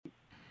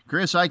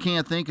Chris, I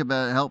can't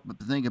help but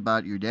think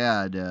about your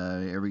dad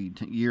every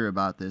year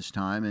about this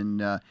time.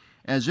 And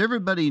as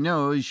everybody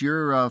knows,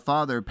 your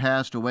father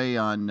passed away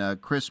on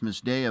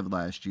Christmas Day of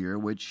last year,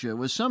 which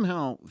was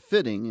somehow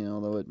fitting,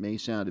 although it may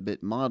sound a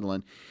bit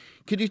maudlin.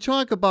 Could you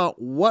talk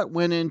about what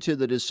went into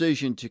the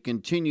decision to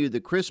continue the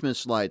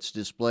Christmas lights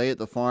display at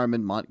the farm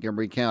in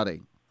Montgomery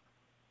County?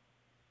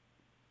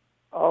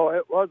 Oh,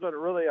 it wasn't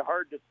really a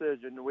hard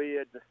decision. We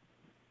had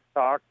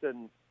talked,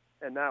 and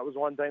that was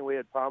one thing we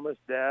had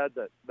promised Dad,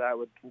 that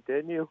would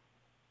continue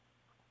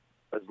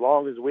as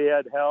long as we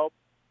had help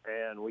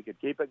and we could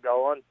keep it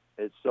going.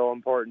 It's so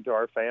important to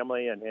our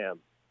family and him.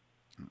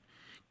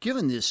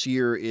 Given this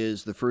year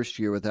is the first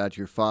year without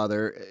your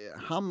father,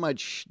 how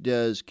much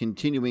does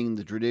continuing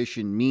the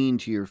tradition mean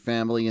to your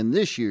family, and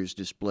this year's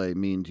display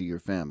mean to your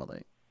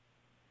family?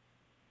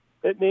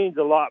 It means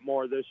a lot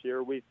more this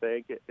year, we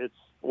think. It's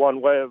one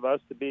way of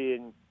us to be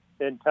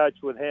in touch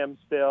with him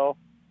still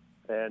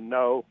and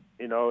know,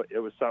 it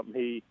was something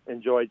he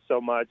enjoyed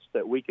so much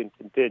that we can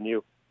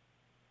continue.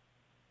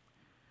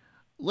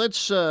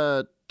 Let's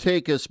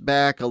take us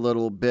back a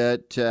little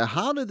bit.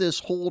 How did this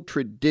whole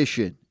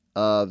tradition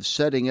of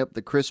setting up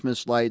the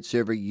Christmas lights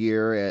every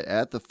year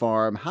at the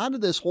farm, how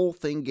did this whole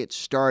thing get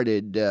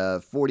started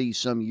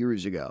 40-some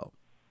years ago?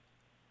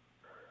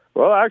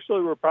 Well,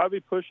 actually, we're probably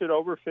pushing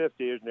over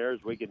 50 as near as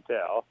we can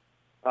tell.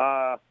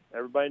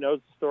 Everybody knows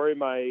the story.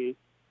 My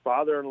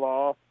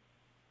father-in-law,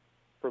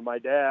 for my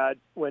dad,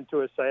 went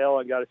to a sale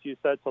and got a few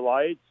sets of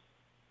lights,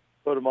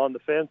 put them on the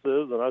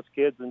fences, and us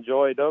kids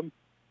enjoyed them.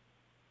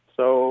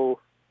 So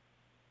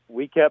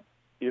we kept,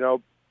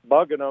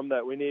 bugging them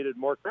that we needed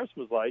more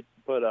Christmas lights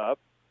to put up.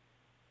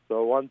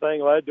 So one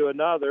thing led to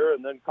another,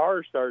 and then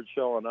cars started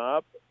showing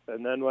up.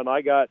 And then when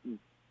I got in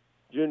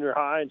junior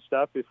high and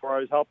stuff, before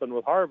I was helping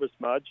with harvest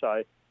much,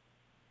 I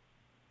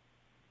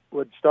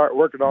would start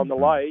working on the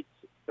lights,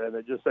 and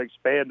it just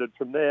expanded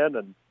from then,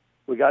 and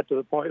we got to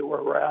the point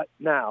where we're at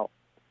now.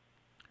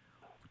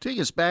 Take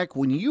us back.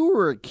 When you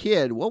were a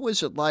kid, what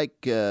was it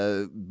like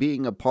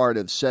being a part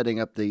of setting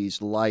up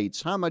these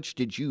lights? How much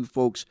did you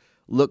folks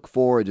look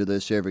forward to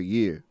this every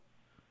year?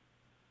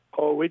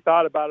 Oh, we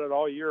thought about it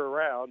all year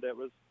around. It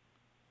was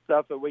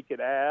stuff that we could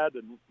add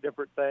and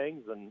different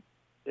things, and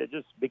it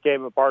just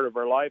became a part of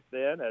our life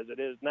then as it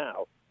is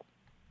now.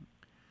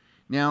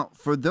 Now,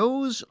 for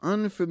those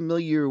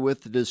unfamiliar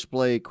with the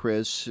display,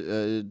 Chris,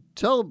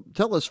 tell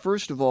us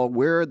first of all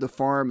where the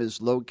farm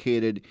is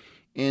located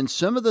and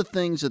some of the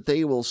things that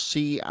they will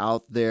see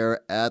out there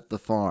at the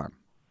farm.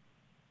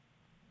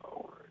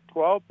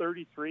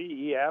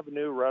 1233 E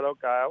Avenue, Red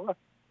Oak, Iowa,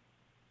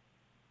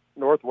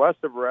 northwest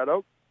of Red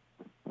Oak.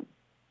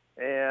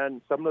 And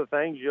some of the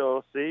things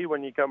you'll see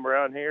when you come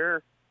around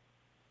here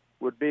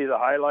would be the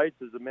highlights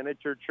is a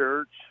miniature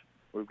church.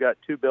 We've got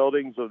 2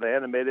 buildings with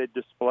animated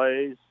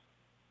displays,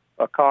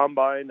 a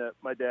combine that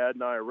my dad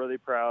and I are really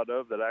proud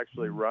of that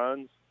actually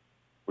runs.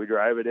 We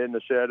drive it in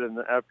the shed, and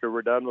after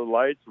we're done with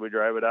lights, we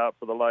drive it out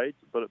for the lights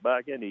and put it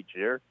back in each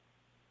year.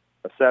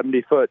 A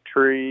 70-foot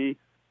tree,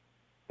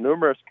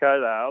 numerous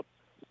cutouts,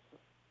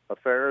 a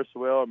Ferris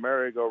wheel, a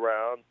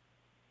merry-go-round,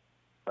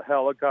 a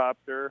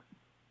helicopter,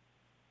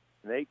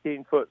 an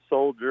 18-foot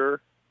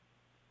soldier.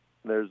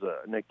 There's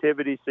a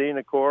nativity scene,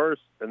 of course,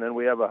 and then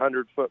we have a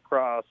 100-foot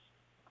cross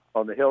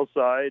on the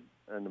hillside,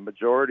 and the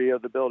majority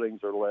of the buildings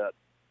are lit.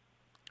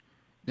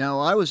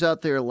 Now, I was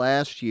out there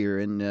last year,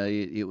 and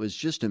it was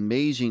just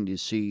amazing to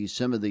see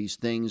some of these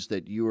things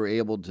that you were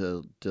able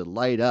to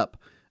light up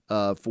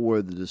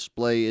for the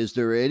display. Is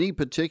there any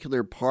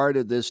particular part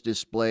of this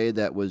display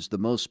that was the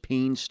most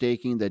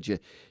painstaking,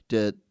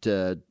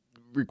 that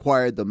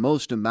required the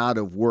most amount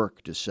of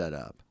work to set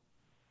up?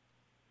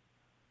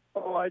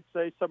 Oh, I'd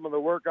say some of the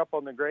work up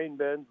on the grain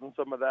bins and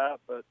some of that,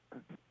 but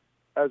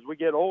as we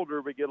get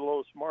older, we get a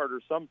little smarter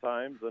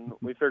sometimes, and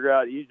we figure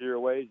out easier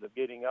ways of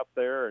getting up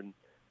there and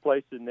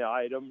placing the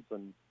items.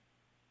 And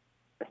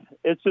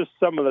it's just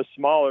some of the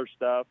smaller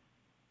stuff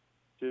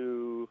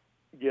to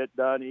get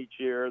done each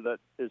year that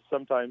is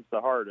sometimes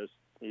the hardest.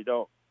 You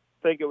don't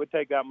think it would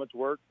take that much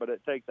work, but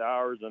it takes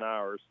hours and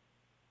hours.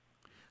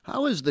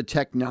 How has the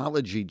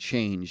technology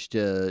changed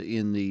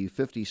in the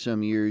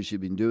 50-some years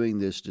you've been doing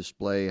this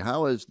display?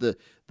 How has the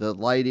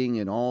lighting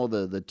and all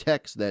the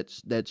text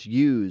that's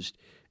used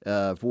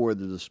for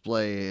the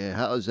display,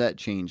 how has that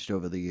changed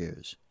over the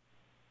years?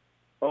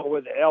 Oh,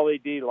 with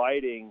LED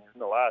lighting in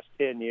the last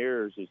 10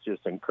 years, it's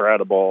just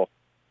incredible.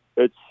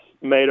 It's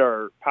made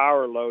our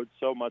power load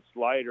so much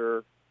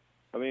lighter.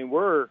 I mean,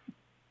 we're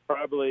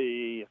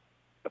probably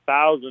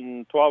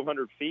 1,000,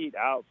 1,200 feet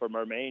out from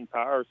our main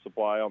power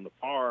supply on the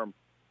farm,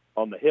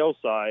 on the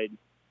hillside,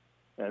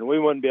 and we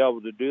wouldn't be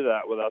able to do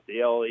that without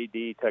the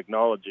LED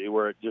technology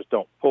where it just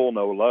don't pull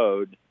no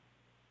load,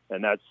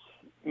 and that's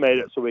made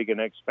it so we can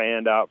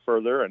expand out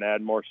further and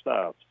add more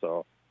stuff.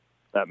 So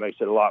that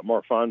makes it a lot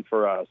more fun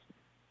for us,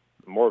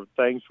 more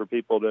things for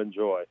people to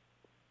enjoy.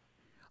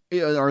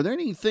 Is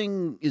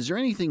there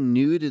anything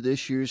new to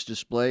this year's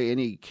display?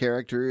 Any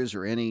characters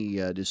or any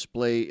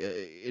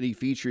display, any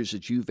features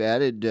that you've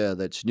added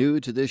that's new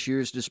to this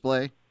year's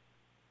display?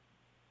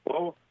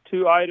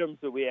 two items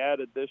that we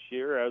added this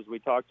year, as we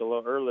talked a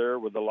little earlier,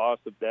 with the loss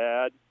of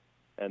Dad,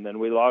 and then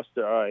we lost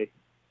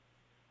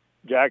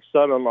Jack's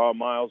son-in-law,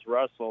 Miles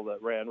Russell,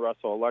 that ran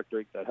Russell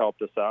Electric, that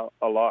helped us out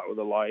a lot with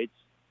the lights,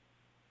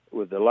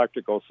 with the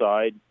electrical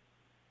side.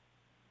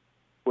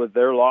 With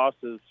their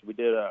losses, we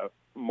did a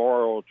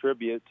moral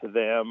tribute to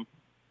them.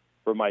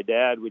 For my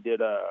dad, we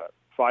did a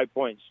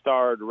 5-point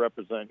star to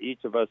represent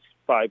each of us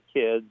 5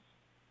 kids,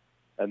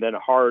 and then a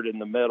heart in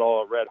the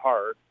middle, a red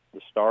heart.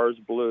 The star is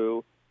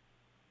blue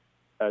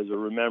as a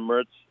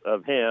remembrance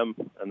of him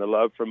and the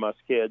love from us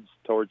kids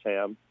towards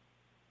him.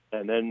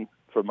 And then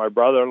for my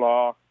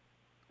brother-in-law,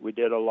 we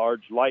did a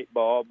large light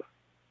bulb,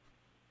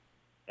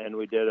 and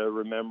we did a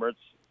remembrance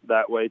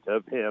that way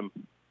to him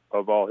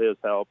of all his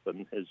help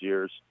and his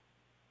years.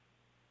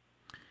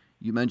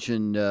 You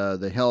mentioned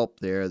the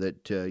help there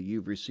that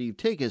you've received.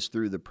 Take us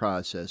through the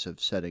process of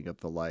setting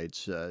up the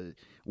lights.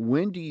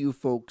 When do you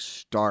folks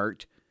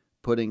start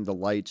putting the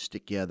lights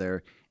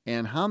together,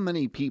 and how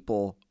many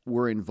people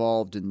were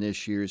involved in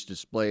this year's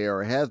display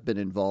or have been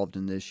involved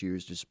in this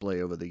year's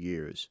display over the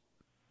years?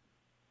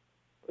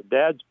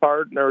 Dad's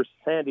partner,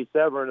 Sandy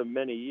Severin, of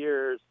many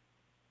years,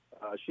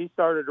 she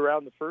started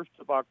around the 1st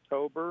of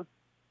October,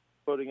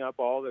 putting up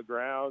all the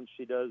grounds.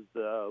 She does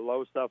the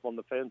low stuff on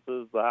the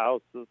fences, the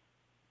houses,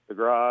 the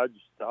garage,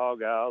 the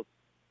hog house.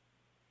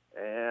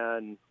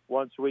 And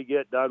once we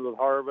get done with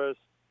harvest,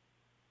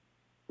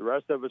 the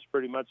rest of us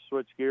pretty much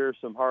switch gears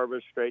from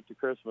harvest straight to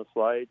Christmas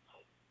lights.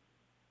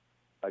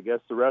 I guess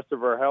the rest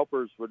of our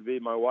helpers would be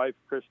my wife,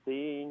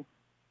 Christine,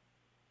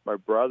 my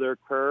brother,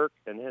 Kirk,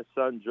 and his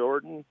son,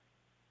 Jordan,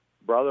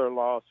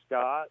 brother-in-law,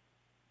 Scott,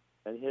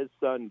 and his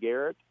son,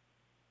 Garrett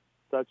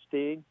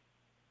Suchstein,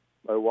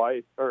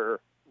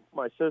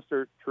 my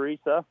sister,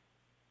 Teresa,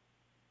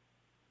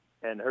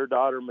 and her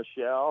daughter,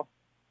 Michelle,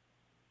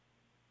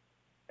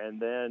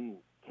 and then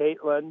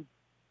Caitlin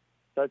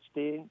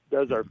Suchstein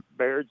does our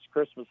Baird's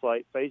Christmas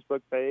Light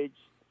Facebook page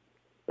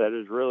that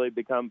has really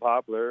become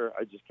popular.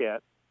 I just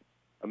can't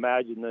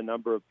imagine the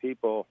number of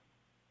people.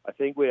 I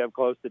think we have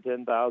close to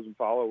 10,000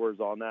 followers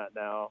on that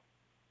now,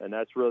 and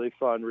that's really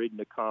fun reading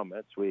the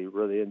comments. We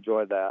really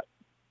enjoy that.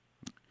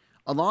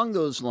 Along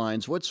those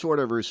lines, what sort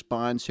of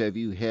response have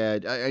you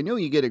had? I know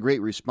you get a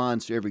great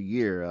response every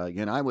year.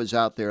 Again, I was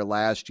out there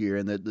last year,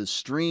 and the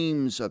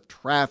streams of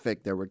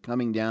traffic that were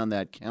coming down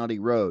that county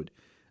road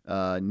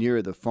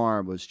near the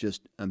farm was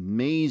just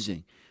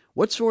amazing.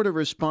 What sort of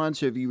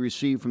response have you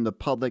received from the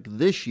public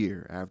this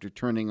year after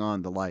turning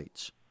on the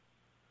lights?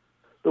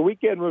 The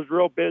weekend was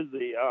real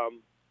busy.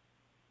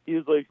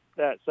 Usually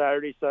that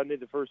Saturday, Sunday,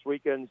 the first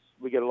weekends,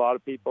 we get a lot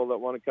of people that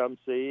want to come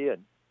see.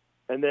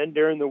 And then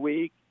during the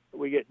week,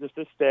 we get just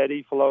a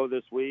steady flow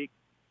this week.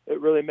 It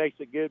really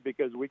makes it good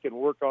because we can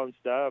work on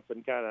stuff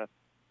and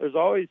there's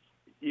always,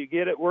 you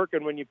get it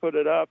working when you put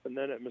it up, and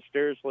then it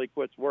mysteriously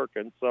quits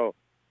working. So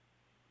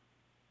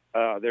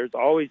there's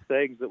always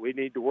things that we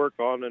need to work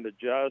on and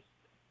adjust.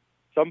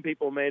 Some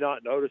people may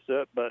not notice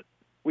it, but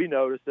we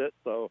notice it.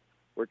 So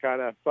we're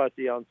kind of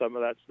fussy on some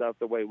of that stuff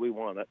the way we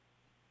want it.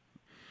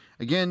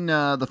 Again,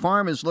 the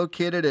farm is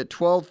located at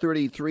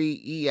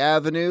 1233 E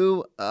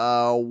Avenue.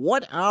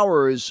 What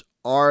hours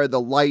are the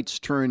lights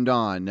turned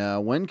on?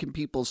 When can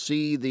people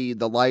see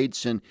the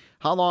lights, and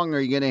how long are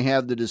you going to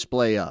have the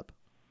display up?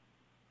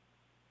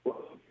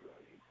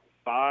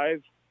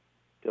 5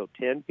 till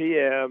 10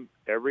 p.m.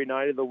 every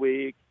night of the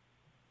week.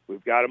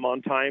 We've got them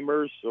on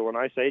timers, so when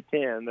I say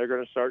 10, they're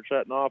going to start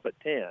shutting off at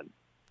 10.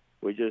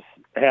 We just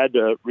had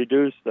to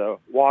reduce the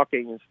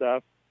walking and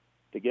stuff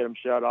to get them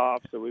shut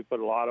off, so we put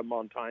a lot of them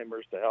on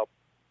timers to help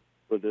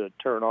with the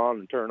turn on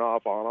and turn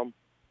off on them.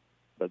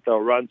 But they'll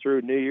run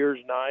through New Year's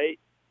night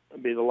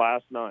and be the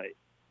last night.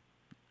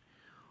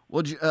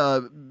 Well,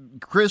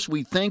 Chris,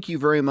 we thank you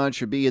very much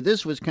for being.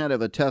 This was kind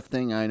of a tough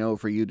thing, I know,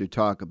 for you to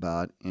talk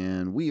about,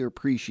 and we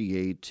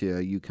appreciate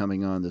you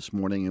coming on this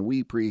morning, and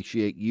we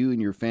appreciate you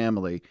and your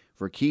family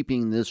for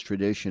keeping this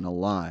tradition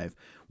alive.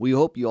 We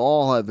hope you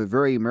all have a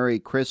very Merry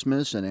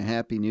Christmas and a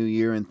Happy New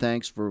Year, and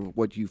thanks for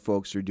what you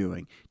folks are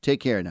doing.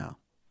 Take care now.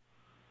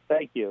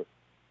 Thank you.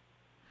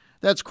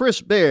 That's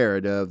Chris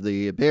Baird of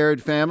the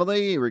Baird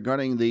family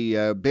regarding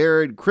the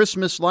Baird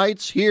Christmas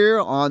lights here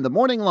on the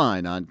Morning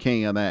Line on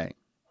KMA.